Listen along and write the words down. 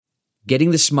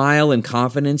Getting the smile and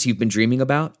confidence you've been dreaming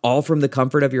about, all from the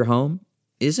comfort of your home,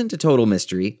 isn't a total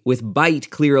mystery with Byte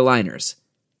clear aligners.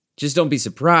 Just don't be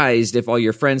surprised if all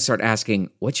your friends start asking,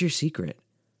 "What's your secret?"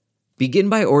 Begin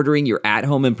by ordering your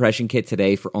at-home impression kit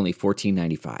today for only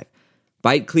 $14.95.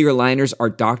 Byte clear aligners are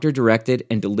doctor-directed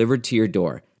and delivered to your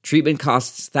door. Treatment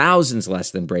costs thousands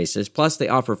less than braces, plus they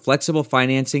offer flexible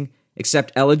financing,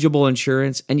 accept eligible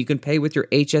insurance, and you can pay with your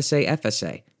HSA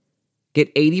FSA. Get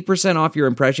 80% off your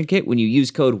impression kit when you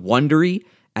use code WONDERY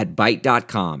at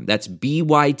Byte.com. That's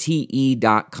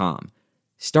BYTE.com.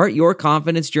 Start your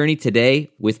confidence journey today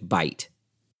with Byte.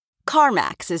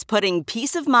 CarMax is putting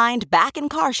peace of mind back in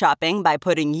car shopping by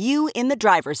putting you in the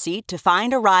driver's seat to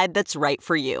find a ride that's right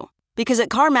for you. Because at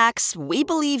CarMax, we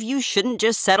believe you shouldn't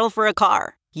just settle for a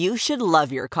car. You should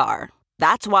love your car.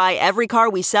 That's why every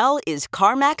car we sell is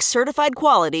CarMax certified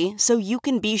quality, so you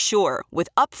can be sure with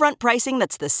upfront pricing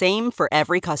that's the same for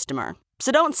every customer.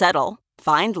 So don't settle.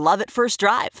 Find love at first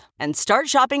drive and start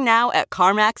shopping now at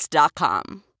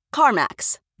CarMax.com.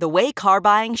 CarMax, the way car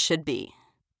buying should be.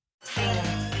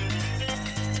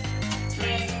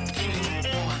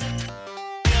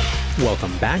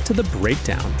 Welcome back to The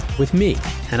Breakdown with me,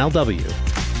 NLW.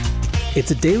 It's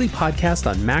a daily podcast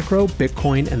on macro,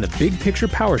 Bitcoin, and the big picture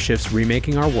power shifts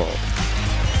remaking our world.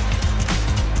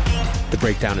 The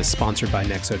Breakdown is sponsored by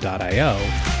Nexo.io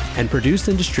and produced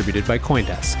and distributed by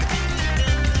CoinDesk.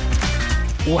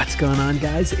 What's going on,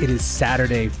 guys? It is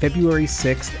Saturday, February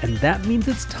 6th, and that means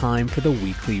it's time for the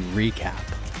weekly recap.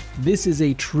 This is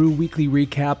a true weekly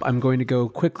recap. I'm going to go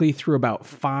quickly through about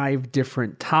 5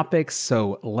 different topics,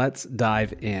 so let's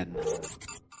dive in.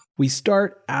 We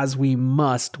start, as we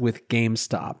must, with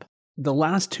GameStop. The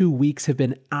last 2 weeks have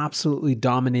been absolutely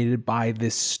dominated by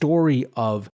this story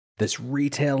of this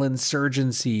retail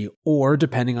insurgency, or,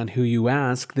 depending on who you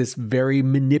ask, this very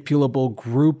manipulable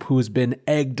group who's been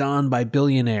egged on by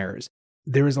billionaires.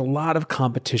 There is a lot of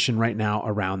competition right now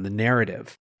around the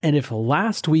narrative. And if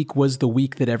last week was the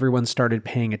week that everyone started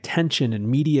paying attention and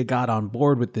media got on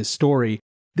board with this story,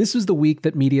 this was the week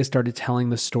that media started telling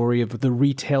the story of the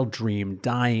retail dream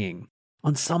dying.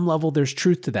 On some level, there's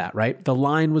truth to that, right? The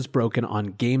line was broken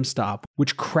on GameStop,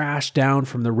 which crashed down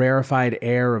from the rarefied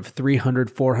air of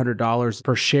 $300, $400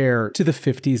 per share to the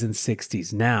 50s and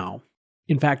 60s now.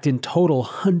 In fact, in total,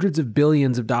 hundreds of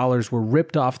billions of dollars were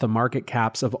ripped off the market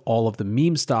caps of all of the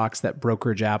meme stocks that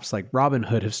brokerage apps like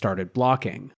Robinhood have started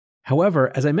blocking.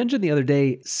 However, as I mentioned the other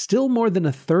day, still more than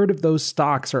a third of those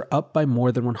stocks are up by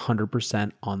more than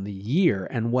 100% on the year.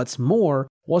 And what's more,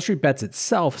 Wall Street Bets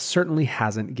itself certainly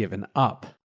hasn't given up.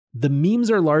 The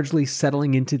memes are largely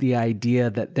settling into the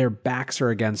idea that their backs are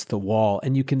against the wall,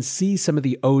 and you can see some of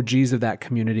the OGs of that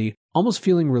community almost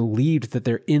feeling relieved that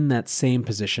they're in that same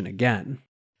position again.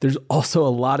 There's also a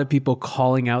lot of people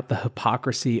calling out the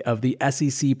hypocrisy of the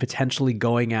SEC potentially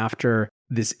going after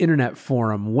this internet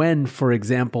forum when, for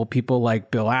example, people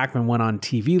like Bill Ackman went on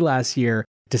TV last year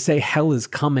to say hell is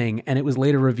coming, and it was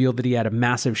later revealed that he had a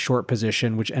massive short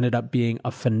position, which ended up being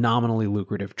a phenomenally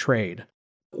lucrative trade.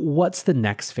 What's the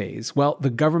next phase? Well, the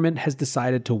government has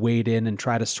decided to wade in and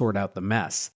try to sort out the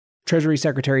mess. Treasury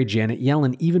Secretary Janet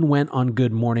Yellen even went on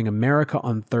Good Morning America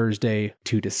on Thursday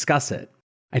to discuss it.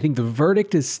 I think the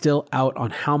verdict is still out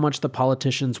on how much the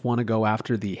politicians want to go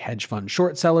after the hedge fund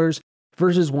short sellers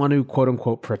versus want to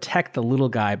quote-unquote protect the little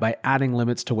guy by adding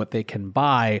limits to what they can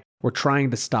buy or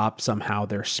trying to stop somehow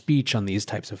their speech on these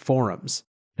types of forums.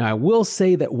 Now, I will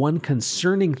say that one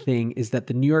concerning thing is that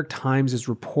the New York Times is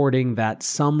reporting that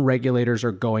some regulators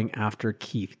are going after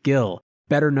Keith Gill,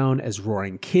 better known as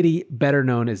Roaring Kitty, better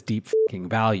known as Deep Fucking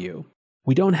Value.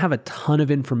 We don't have a ton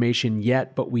of information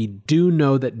yet, but we do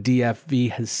know that DFV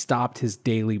has stopped his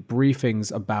daily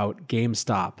briefings about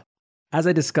GameStop. As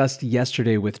I discussed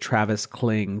yesterday with Travis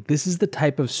Kling, this is the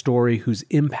type of story whose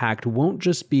impact won't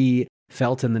just be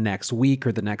felt in the next week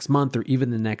or the next month or even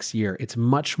the next year. It's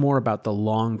much more about the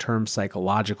long-term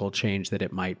psychological change that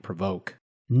it might provoke.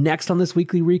 Next on this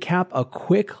weekly recap, a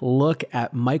quick look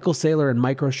at Michael Saylor and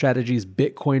MicroStrategy's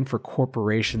Bitcoin for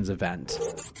Corporations event.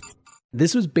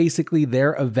 This was basically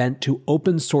their event to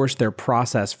open source their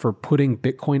process for putting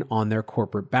Bitcoin on their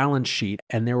corporate balance sheet,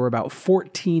 and there were about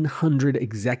 1,400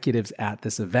 executives at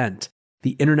this event.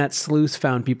 The internet sleuths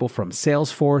found people from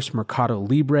Salesforce, Mercado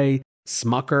Libre,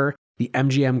 Smucker, the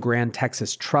MGM Grand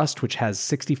Texas Trust, which has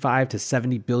 65 to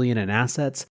 70 billion in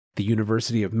assets, the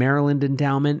University of Maryland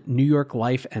Endowment, New York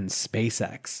Life, and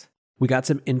SpaceX. We got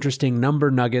some interesting number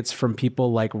nuggets from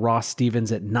people like Ross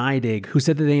Stevens at NYDIG, who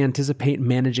said that they anticipate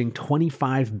managing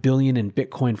 $25 billion in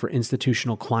Bitcoin for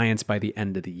institutional clients by the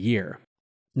end of the year.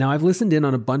 Now, I've listened in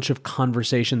on a bunch of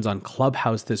conversations on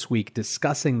Clubhouse this week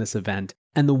discussing this event,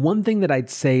 and the one thing that I'd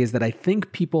say is that I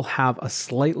think people have a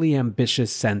slightly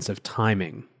ambitious sense of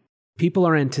timing. People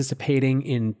are anticipating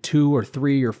in 2 or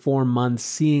 3 or 4 months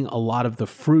seeing a lot of the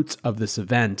fruits of this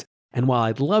event, and while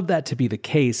I'd love that to be the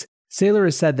case, Saylor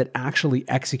has said that actually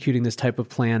executing this type of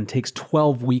plan takes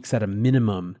 12 weeks at a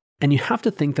minimum. And you have to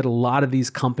think that a lot of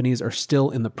these companies are still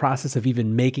in the process of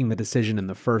even making the decision in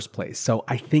the first place. So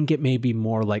I think it may be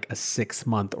more like a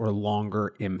 6-month or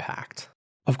longer impact.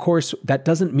 Of course, that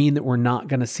doesn't mean that we're not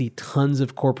going to see tons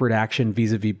of corporate action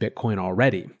vis-a-vis Bitcoin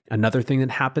already. Another thing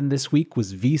that happened this week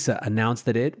was Visa announced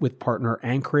that it, with partner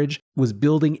Anchorage, was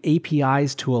building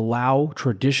APIs to allow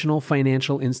traditional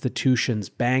financial institutions,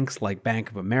 banks like Bank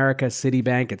of America,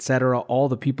 Citibank, etc., all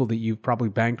the people that you've probably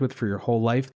banked with for your whole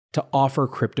life, to offer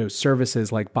crypto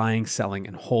services like buying, selling,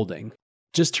 and holding.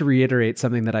 Just to reiterate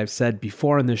something that I've said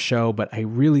before on this show, but I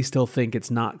really still think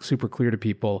it's not super clear to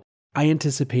people, I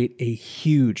anticipate a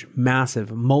huge,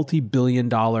 massive,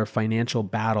 multi-billion-dollar financial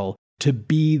battle to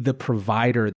be the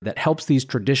provider that helps these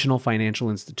traditional financial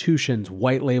institutions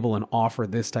white label and offer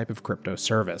this type of crypto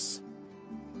service.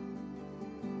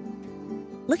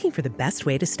 Looking for the best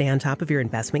way to stay on top of your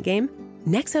investment game?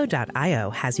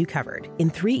 Nexo.io has you covered in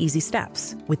 3 easy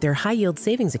steps with their high-yield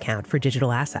savings account for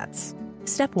digital assets.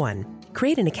 Step 1.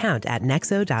 Create an account at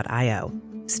Nexo.io.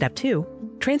 Step 2.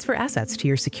 Transfer assets to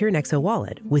your secure Nexo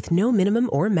wallet with no minimum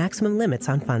or maximum limits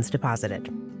on funds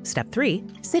deposited. Step 3.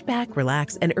 Sit back,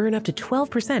 relax, and earn up to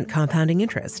 12% compounding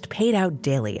interest paid out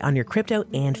daily on your crypto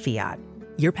and fiat.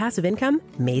 Your passive income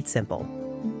made simple.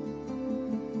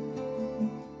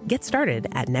 Get started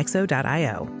at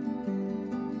Nexo.io.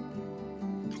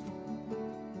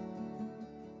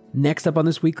 Next up on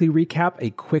this weekly recap, a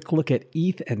quick look at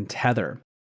ETH and Tether.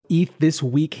 ETH this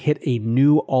week hit a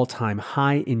new all-time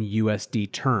high in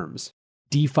USD terms.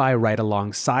 DeFi right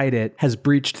alongside it has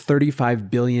breached $35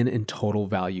 billion in total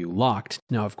value locked.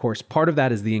 Now, of course, part of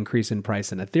that is the increase in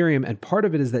price in Ethereum, and part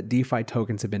of it is that DeFi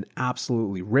tokens have been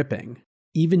absolutely ripping.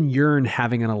 Even Yearn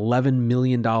having an $11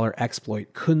 million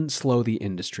exploit couldn't slow the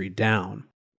industry down.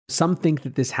 Some think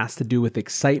that this has to do with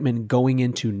excitement going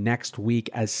into next week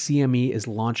as CME is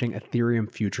launching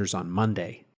Ethereum futures on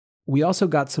Monday. We also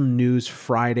got some news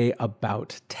Friday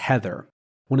about Tether.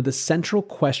 One of the central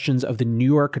questions of the New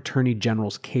York Attorney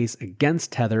General's case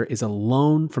against Tether is a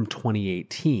loan from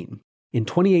 2018. In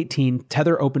 2018,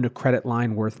 Tether opened a credit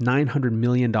line worth $900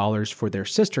 million for their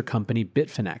sister company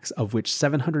Bitfinex, of which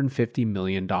 $750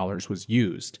 million was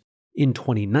used. In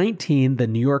 2019, the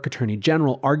New York Attorney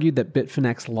General argued that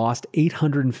Bitfinex lost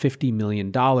 $850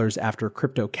 million after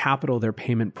Crypto Capital, their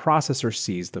payment processor,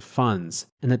 seized the funds,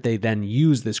 and that they then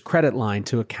used this credit line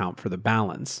to account for the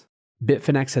balance.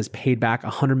 Bitfinex has paid back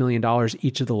 $100 million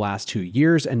each of the last 2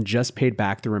 years and just paid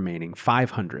back the remaining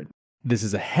 $500. This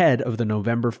is ahead of the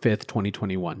November 5th,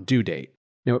 2021 due date.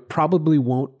 Now, it probably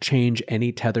won't change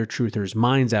any Tether truthers'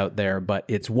 minds out there, but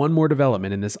it's one more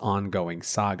development in this ongoing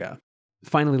saga.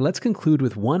 Finally, let's conclude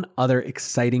with one other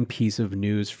exciting piece of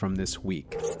news from this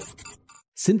week.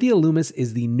 Cynthia Lummis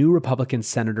is the new Republican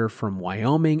senator from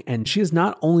Wyoming, and she is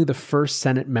not only the first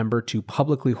Senate member to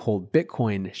publicly hold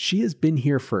Bitcoin, she has been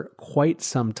here for quite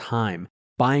some time,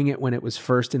 buying it when it was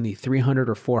first in the $300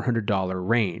 or $400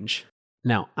 range.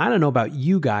 Now, I don't know about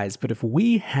you guys, but if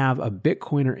we have a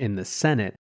Bitcoiner in the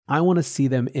Senate, I want to see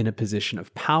them in a position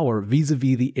of power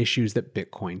vis-a-vis the issues that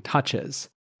Bitcoin touches.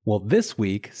 Well, this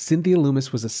week, Cynthia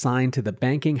Lummis was assigned to the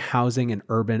Banking, Housing, and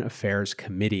Urban Affairs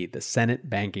Committee, the Senate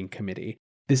Banking Committee.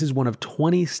 This is one of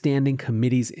 20 standing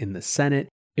committees in the Senate.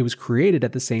 It was created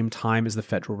at the same time as the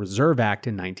Federal Reserve Act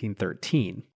in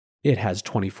 1913. It has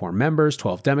 24 members,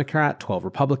 12 Democrat, 12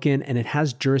 Republican, and it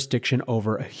has jurisdiction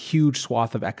over a huge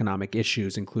swath of economic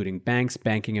issues, including banks,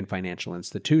 banking and financial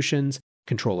institutions,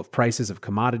 control of prices of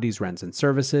commodities, rents, and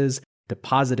services,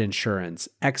 deposit insurance,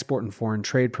 export and foreign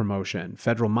trade promotion,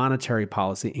 federal monetary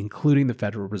policy, including the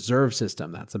Federal Reserve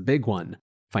System, that's a big one,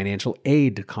 financial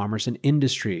aid to commerce and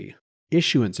industry,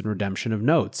 issuance and redemption of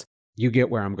notes. You get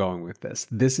where I'm going with this.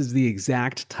 This is the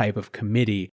exact type of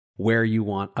committee where you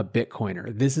want a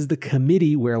Bitcoiner. This is the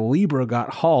committee where Libra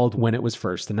got hauled when it was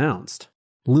first announced.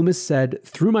 Lummis said,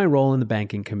 "Through my role in the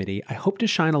Banking Committee, I hope to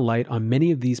shine a light on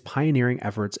many of these pioneering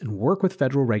efforts and work with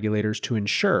federal regulators to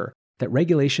ensure that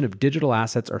regulation of digital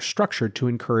assets are structured to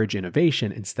encourage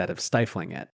innovation instead of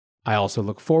stifling it. I also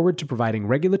look forward to providing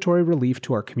regulatory relief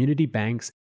to our community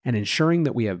banks and ensuring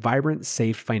that we have vibrant,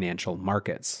 safe financial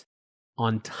markets."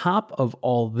 On top of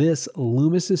all this,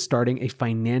 Lummis is starting a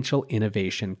financial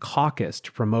innovation caucus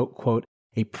to promote, quote,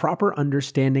 "a proper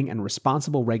understanding and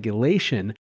responsible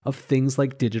regulation of things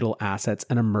like digital assets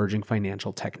and emerging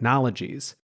financial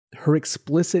technologies. Her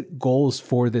explicit goals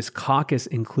for this caucus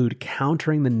include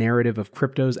countering the narrative of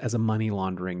cryptos as a money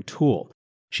laundering tool.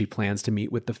 She plans to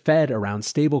meet with the Fed around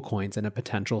stablecoins and a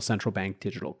potential central bank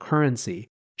digital currency.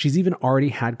 She's even already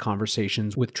had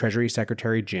conversations with Treasury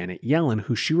Secretary Janet Yellen,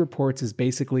 who she reports is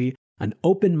basically an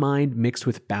open mind mixed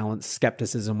with balanced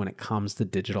skepticism when it comes to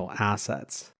digital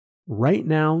assets. Right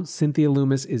now, Cynthia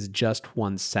Lummis is just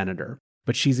one senator,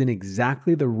 but she's in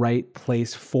exactly the right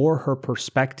place for her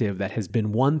perspective that has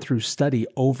been won through study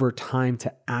over time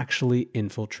to actually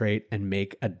infiltrate and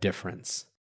make a difference.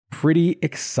 Pretty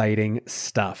exciting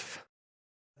stuff.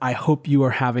 I hope you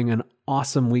are having an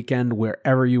awesome weekend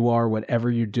wherever you are, whatever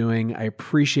you're doing. I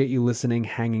appreciate you listening,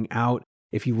 hanging out.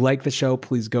 If you like the show,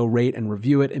 please go rate and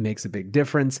review it. It makes a big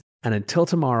difference. And until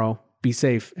tomorrow, be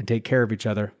safe and take care of each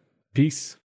other.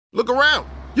 Peace. Look around.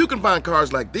 You can find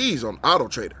cars like these on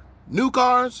AutoTrader. New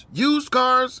cars, used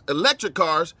cars, electric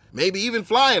cars, maybe even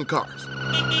flying cars.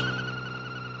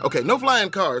 Okay, no flying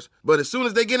cars, but as soon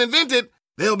as they get invented,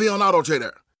 they'll be on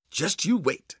AutoTrader. Just you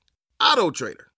wait. AutoTrader.